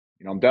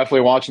I'm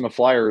definitely watching the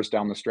Flyers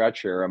down the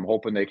stretch here. I'm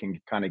hoping they can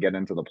kind of get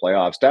into the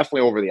playoffs.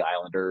 Definitely over the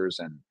Islanders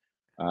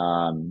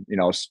and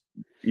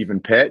even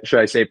Pitt. Should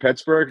I say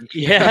Pittsburgh?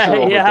 Yeah,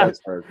 Definitely over yeah,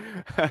 Pittsburgh.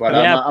 But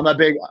yeah,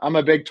 I'm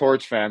a big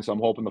Torch fan, so I'm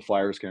hoping the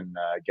Flyers can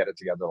get it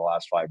together the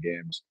last 5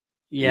 games.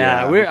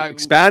 yeah. Yeah,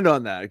 expand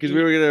on that because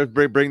we were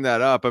gonna bring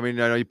that up. I mean,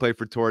 I know you played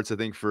for Torts, I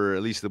think, for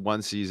at least the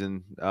one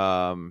season.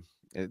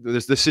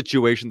 There's the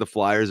situation the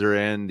Flyers are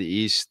in, the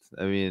East.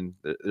 I mean,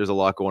 there's a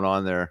lot going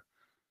on there.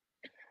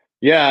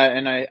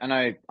 Yeah,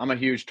 I'm a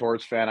huge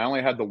Torts fan. I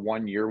only had the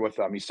 1 year with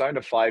him. He signed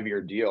a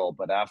 5-year deal,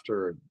 but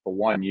after the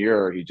 1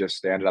 year, he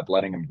just ended up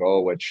letting him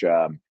go. Which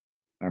I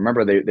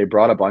remember they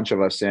brought a bunch of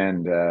us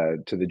in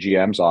to the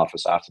GM's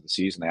office after the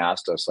season. They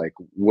asked us like,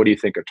 "What do you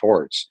think of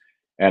Torts?"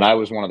 And I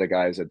was one of the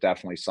guys that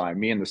definitely signed.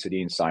 Me and the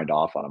Sedin signed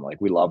off on him. Like,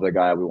 we love the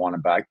guy. We want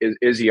him back.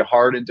 Is he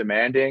hard and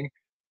demanding?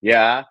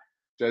 Yeah.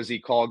 Does he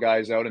call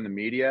guys out in the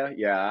media?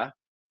 Yeah.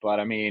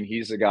 But I mean,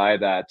 he's a guy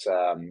that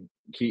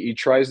he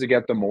tries to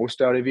get the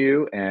most out of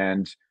you,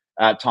 and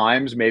at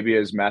times maybe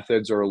his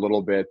methods are a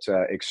little bit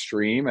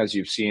extreme, as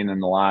you've seen in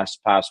the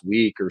past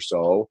week or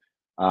so.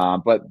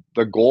 But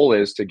the goal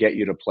is to get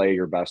you to play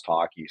your best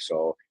hockey.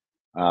 So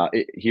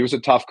he was a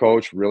tough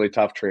coach, really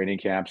tough training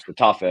camps, the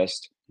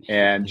toughest,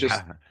 and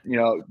just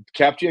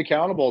kept you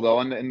accountable though.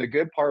 And the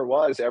good part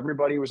was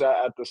everybody was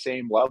at the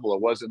same level.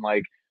 It wasn't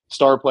like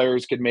star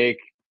players could make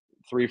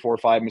 3, 4,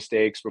 5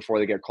 mistakes before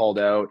they get called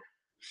out.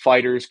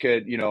 Fighters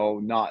could,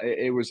 not.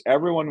 It was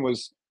everyone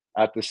was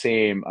at the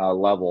same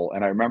level.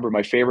 And I remember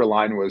my favorite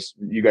line was,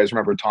 you guys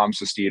remember Tom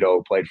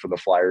Sestito played for the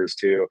Flyers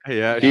too.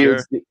 Yeah, He sure.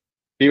 was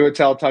he would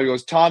tell Tommy, he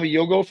goes, Tommy,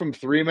 you'll go from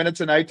 3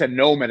 minutes a night to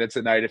no minutes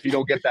a night if you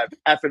don't get that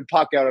effing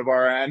puck out of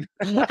our end.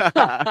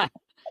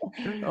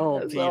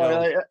 Oh,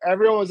 So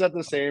everyone was at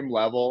the same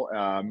level.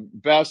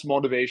 Best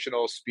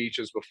motivational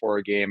speeches before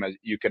a game, as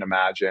you can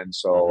imagine.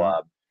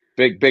 So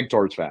big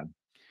Torts fan.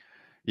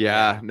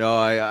 Yeah, no,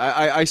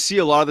 I see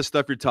a lot of the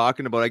stuff you're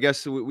talking about. I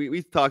guess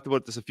we've talked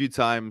about this a few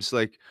times.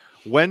 Like,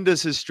 when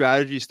does his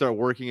strategy start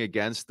working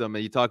against them?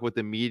 And you talk about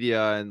the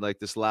media and like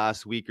this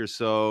last week or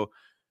so,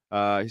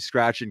 he's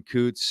scratching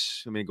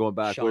Coots. I mean, going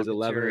back, Sean what is it,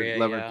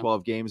 11 or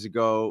 12 games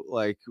ago?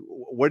 Like,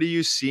 what are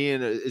you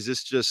seeing? Is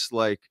this just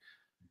like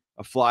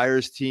a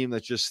Flyers team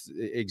that's just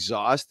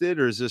exhausted,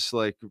 or is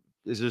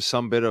there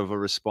some bit of a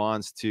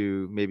response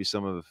to maybe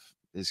some of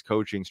his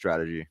coaching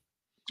strategy?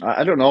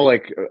 I don't know.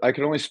 Like, I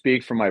can only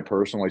speak from my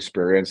personal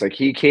experience. Like,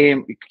 he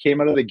came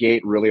out of the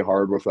gate really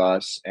hard with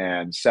us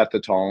and set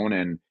the tone.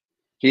 And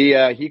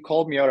he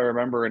called me out. I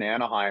remember in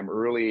Anaheim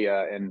early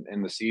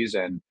in the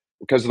season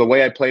because of the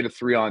way I played a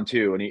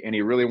 3-on-2, and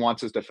he really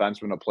wants his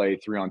defenseman to play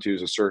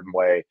 3-on-2s a certain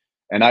way.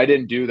 And I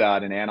didn't do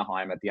that in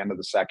Anaheim at the end of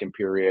the second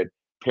period.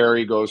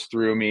 Perry goes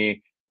through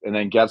me, and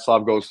then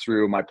Getzlaf goes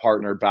through my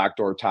partner,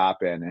 backdoor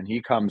tap in, and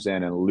he comes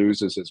in and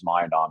loses his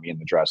mind on me in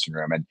the dressing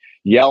room and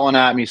yelling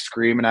at me,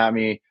 screaming at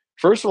me.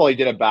 First of all, he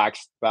did it back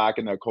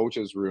in the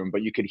coach's room,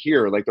 but you could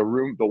hear like the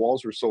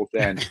walls were so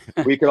thin.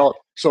 We could all,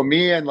 so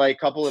me and like a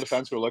couple of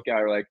defense were looking at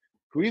her like,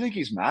 who do you think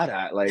he's mad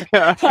at? Like,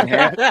 and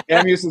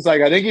Hamus is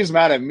like, I think he's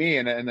mad at me.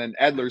 And then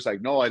Edler's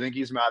like, no, I think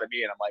he's mad at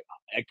me. And I'm like,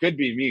 it could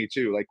be me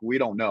too. Like, we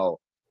don't know.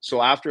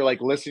 So after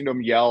like listening to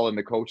him yell in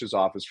the coach's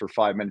office for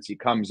 5 minutes, he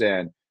comes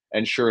in,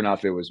 and sure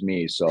enough, it was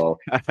me. So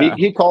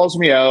he calls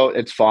me out.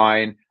 It's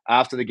fine.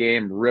 After the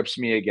game, rips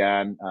me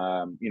again.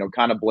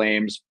 Kind of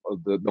blames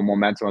the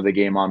momentum of the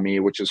game on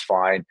me, which is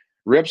fine.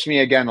 Rips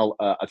me again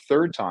a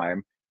third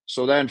time.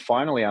 So then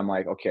finally, I'm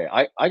like, okay,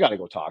 I got to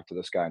go talk to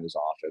this guy in his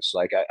office.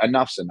 Like,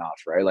 enough's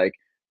enough, right? Like,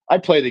 I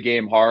play the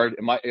game hard.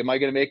 Am I going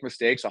to make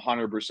mistakes?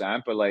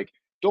 100%. But like,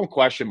 don't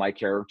question my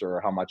character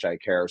or how much I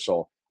care.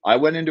 So I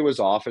went into his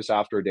office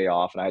after a day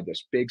off, and I had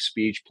this big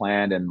speech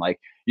planned. And like,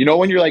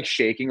 when you're like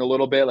shaking a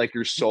little bit, like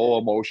you're so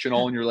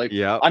emotional, and you're like,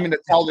 Yeah. I'm going to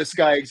tell this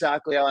guy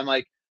exactly how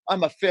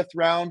I'm a fifth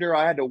rounder.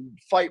 I had to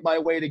fight my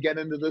way to get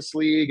into this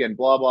league and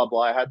blah, blah,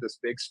 blah. I had this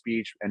big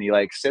speech, and he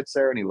like sits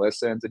there and he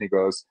listens and he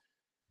goes,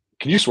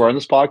 can you swear on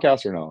this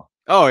podcast or no?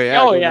 Oh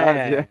yeah. Oh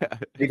yeah.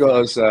 He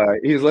goes,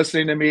 he's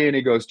listening to me and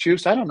he goes,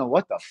 Juice, I don't know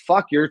what the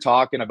fuck you're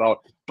talking about,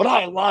 but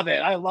I love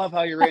it. I love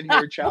how you're in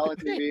here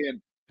challenging me. And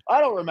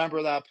I don't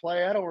remember that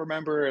play. I don't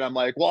remember. And I'm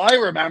like, well, I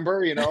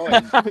remember, And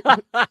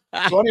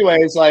so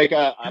anyways, like,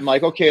 I'm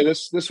like, okay,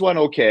 this went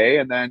okay.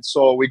 And then,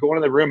 so we go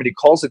into the room and he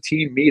calls a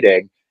team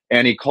meeting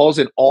and he calls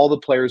in all the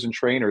players and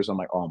trainers. I'm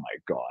like, oh my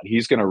God,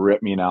 he's going to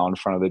rip me now in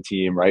front of the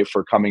team, right?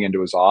 For coming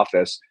into his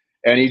office.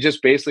 And he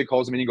just basically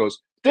calls him and he goes,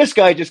 this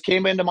guy just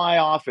came into my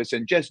office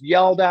and just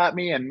yelled at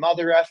me and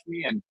mother effed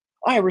me. And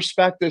I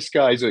respect this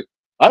guy. He's like,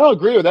 I don't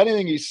agree with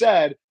anything he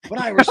said, but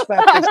I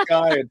respect this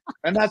guy.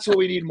 And that's what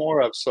we need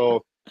more of.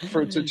 So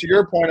to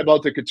your point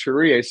about the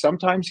Couturier,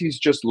 sometimes he's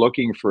just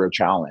looking for a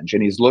challenge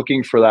and he's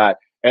looking for that.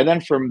 And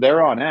then from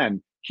there on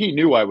end, he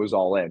knew I was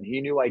all in. He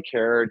knew I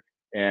cared,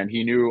 and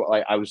he knew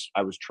I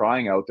was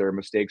trying out there,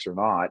 mistakes or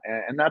not.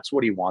 And that's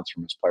what he wants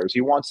from his players.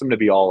 He wants them to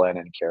be all in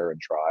and care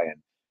and try. And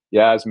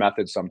Yeah, his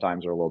methods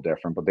sometimes are a little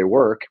different, but they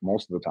work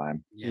most of the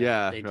time. Yeah,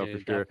 Yeah, they no, for do, sure.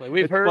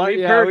 definitely. It's fun. We've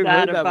Yeah, heard we've that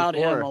heard that about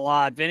him before. a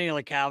lot. Vinny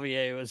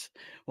LeCavalier was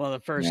one of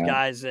the first Yeah.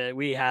 guys that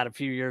we had a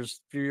few years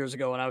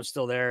ago when I was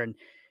still there, and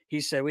he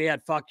said we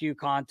had "fuck you"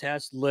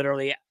 contests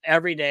literally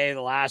every day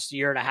the last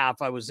year and a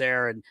half I was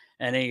there,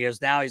 and he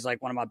goes, now he's like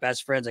one of my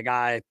best friends, a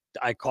guy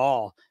I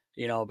call,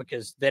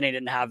 because Vinny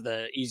didn't have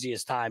the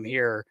easiest time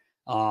here,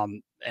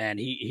 and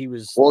he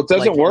was Well, it like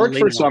doesn't work for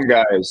leaning on some him.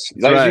 guys.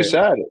 That's Like you right.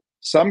 said,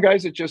 some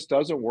guys it just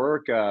doesn't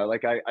work.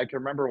 Like I can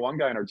remember one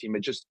guy on our team,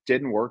 it just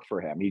didn't work for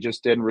him. He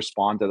just didn't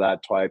respond to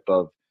that type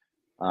of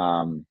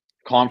um,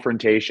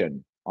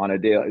 confrontation on a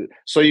daily.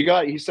 So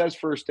he says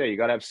first day, you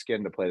got to have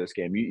skin to play this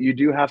game. You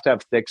do have to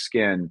have thick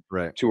skin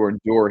Right. to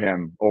endure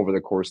him over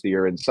the course of the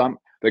year. And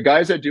the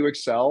guys that do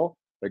excel,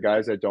 the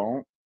guys that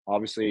don't,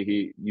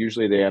 obviously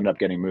usually they end up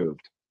getting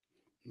moved.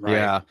 Right.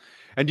 Yeah.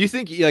 And do you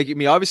think like I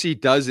mean, obviously he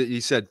does it,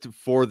 he said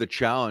for the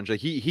challenge. Like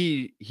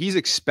he's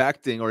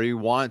expecting or he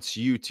wants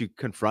you to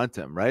confront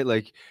him, right?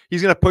 Like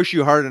he's gonna push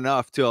you hard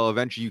enough till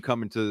eventually you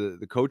come into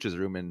the coach's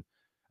room and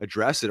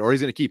address it, or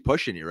he's gonna keep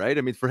pushing you, right?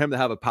 I mean, for him to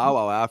have a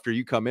powwow after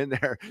you come in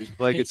there,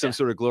 like it's some Yeah.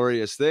 sort of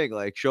glorious thing,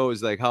 like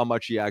shows like how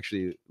much he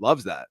actually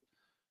loves that.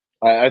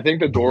 I think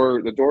the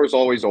door is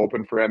always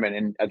open for him,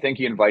 and I think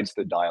he invites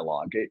the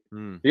dialogue.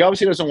 Mm. He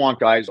obviously doesn't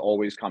want guys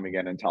always coming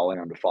in and telling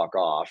him to fuck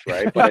off,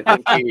 right? But I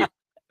think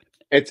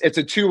it's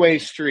a two-way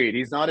street.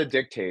 He's not a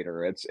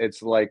dictator.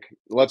 It's like,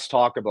 let's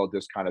talk about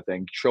this kind of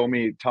thing. Tell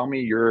me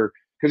because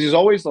he's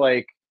always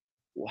like,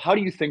 well, how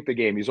do you think the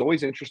game? He's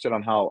always interested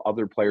on how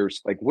other players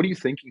like. What are you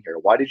thinking here?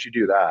 Why did you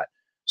do that?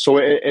 So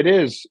it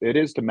is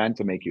meant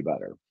to make you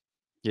better.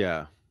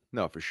 Yeah.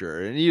 No, for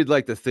sure. And you'd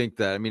like to think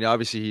that, I mean,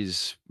 obviously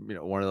he's,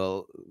 one of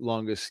the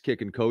longest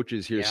kicking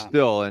coaches here Yeah.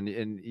 still, and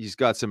he's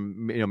got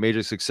some,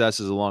 major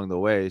successes along the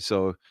way.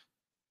 So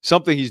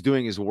something he's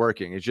doing is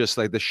working. It's just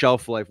like the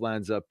shelf life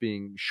lands up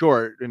being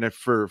short, and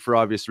for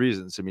obvious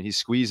reasons. I mean, he's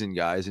squeezing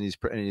guys and he's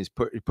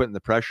putting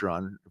the pressure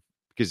on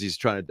because he's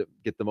trying to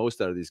get the most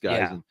out of these guys,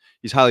 Yeah. and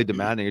he's highly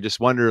demanding. I just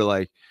wonder,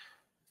 like,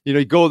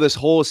 you go this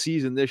whole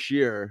season this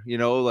year,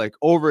 like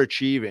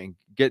overachieving,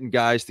 getting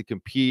guys to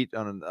compete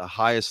on the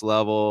highest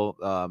level,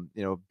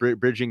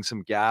 bridging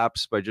some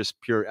gaps by just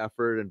pure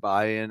effort and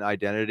buy-in,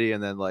 identity,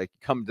 and then like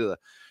come to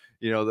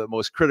the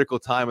most critical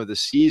time of the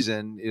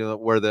season,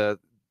 where the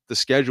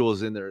schedule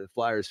is in their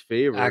Flyers'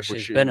 favor, Actually,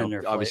 it's which been in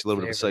their obviously a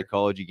little bit of a favor.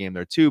 psychology game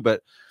there too,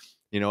 but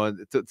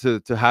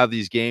to have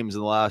these games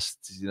in the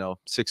last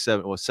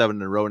 7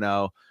 in a row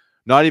now,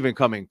 not even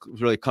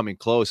really coming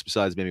close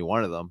besides maybe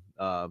one of them.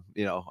 I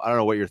don't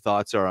know what your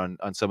thoughts are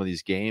on some of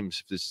these games,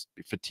 if this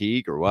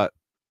fatigue or what.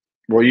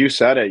 Well, you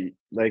said it.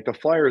 Like the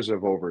Flyers have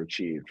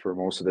overachieved for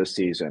most of this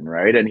season,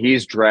 right? And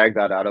he's dragged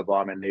that out of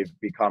them, and they've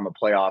become a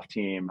playoff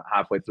team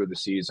halfway through the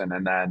season.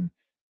 And then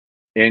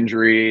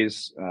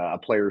injuries, a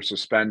player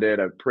suspended,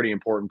 a pretty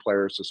important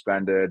player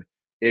suspended,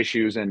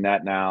 issues in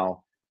net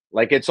now.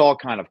 Like it's all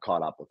kind of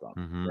caught up with them,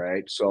 Hmm.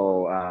 right?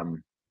 So,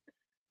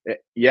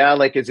 yeah,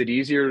 like is it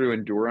easier to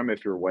endure them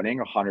if you're winning?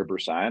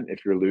 100%.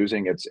 If you're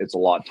losing, it's a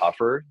lot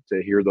tougher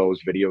to hear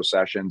those video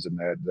sessions and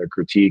the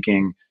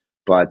critiquing.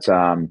 But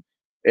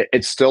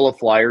it's still a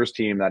Flyers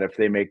team that if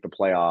they make the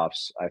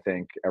playoffs, I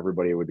think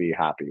everybody would be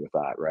happy with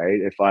that, right?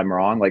 If I'm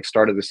wrong, like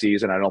start of the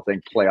season, I don't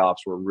think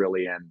playoffs were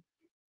really in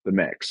the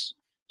mix.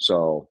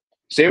 So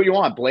say what you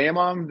want, blame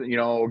them,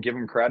 give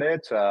them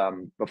credit.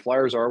 The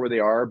Flyers are where they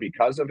are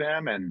because of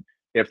him, and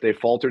if they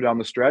falter down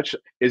the stretch,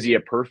 is he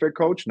a perfect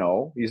coach?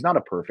 No, he's not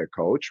a perfect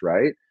coach,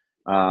 right?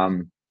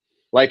 Um,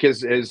 like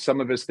his some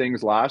of his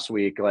things last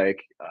week,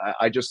 like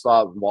I just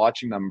thought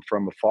watching them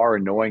from afar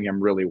and knowing him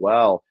really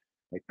well,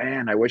 like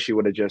man, I wish he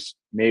would have just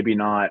maybe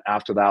not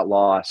after that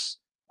loss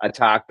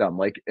attacked them.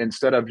 Like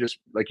instead of just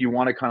like you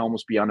want to kind of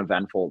almost be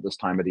uneventful this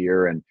time of the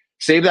year and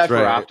save That's that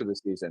for right. after the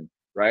season,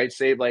 right?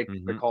 Save like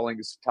the Hmm.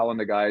 callings, telling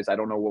the guys, I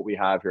don't know what we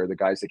have here, the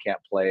guys that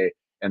can't play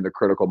in the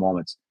critical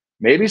moments.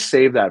 Maybe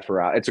save that for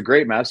it's a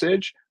great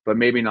message, but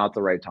maybe not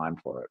the right time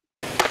for it.